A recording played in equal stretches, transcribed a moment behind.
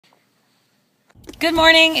Good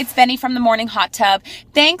morning, it's Benny from the Morning Hot Tub.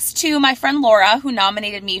 Thanks to my friend Laura who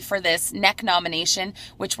nominated me for this neck nomination,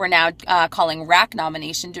 which we're now calling rack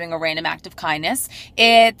nomination, doing a random act of kindness.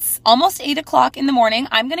 It's almost 8 o'clock in the morning.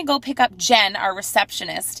 I'm gonna go pick up Jen, our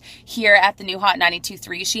receptionist here at the new Hot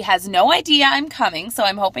 92.3. She has no idea I'm coming, so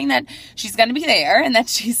I'm hoping that she's gonna be there and that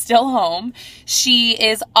she's still home. She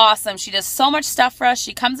is awesome. She does so much stuff for us.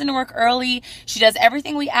 She comes into work early. She does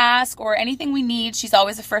everything we ask or anything we need. She's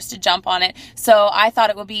always the first to jump on it. So I thought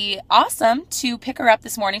it would be awesome to pick her up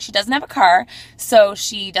this morning. She doesn't have a car, so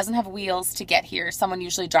she doesn't have wheels to get here. Someone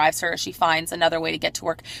usually drives her. She finds another way to get to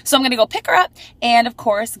work. So I'm going to go pick her up and, of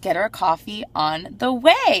course, get her a coffee on the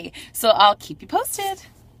way. So I'll keep you posted.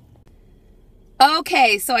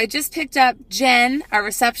 Okay, so I just picked up Jen, our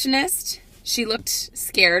receptionist. She looked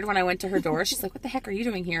scared when I went to her door. She's like, what the heck are you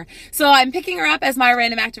doing here? So I'm picking her up as my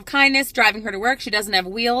random act of kindness, driving her to work. She doesn't have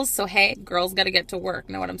wheels, so hey, girls got to get to work.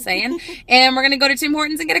 Know what I'm saying? And we're going to go to Tim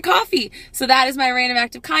Hortons and get a coffee. So that is my random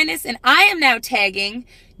act of kindness. And I am now tagging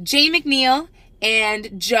Jay McNeil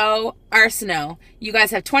and Joe Arsenault. You guys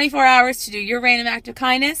have 24 hours to do your random act of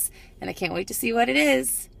kindness, and I can't wait to see what it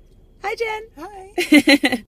is. Hi, Jen. Hi.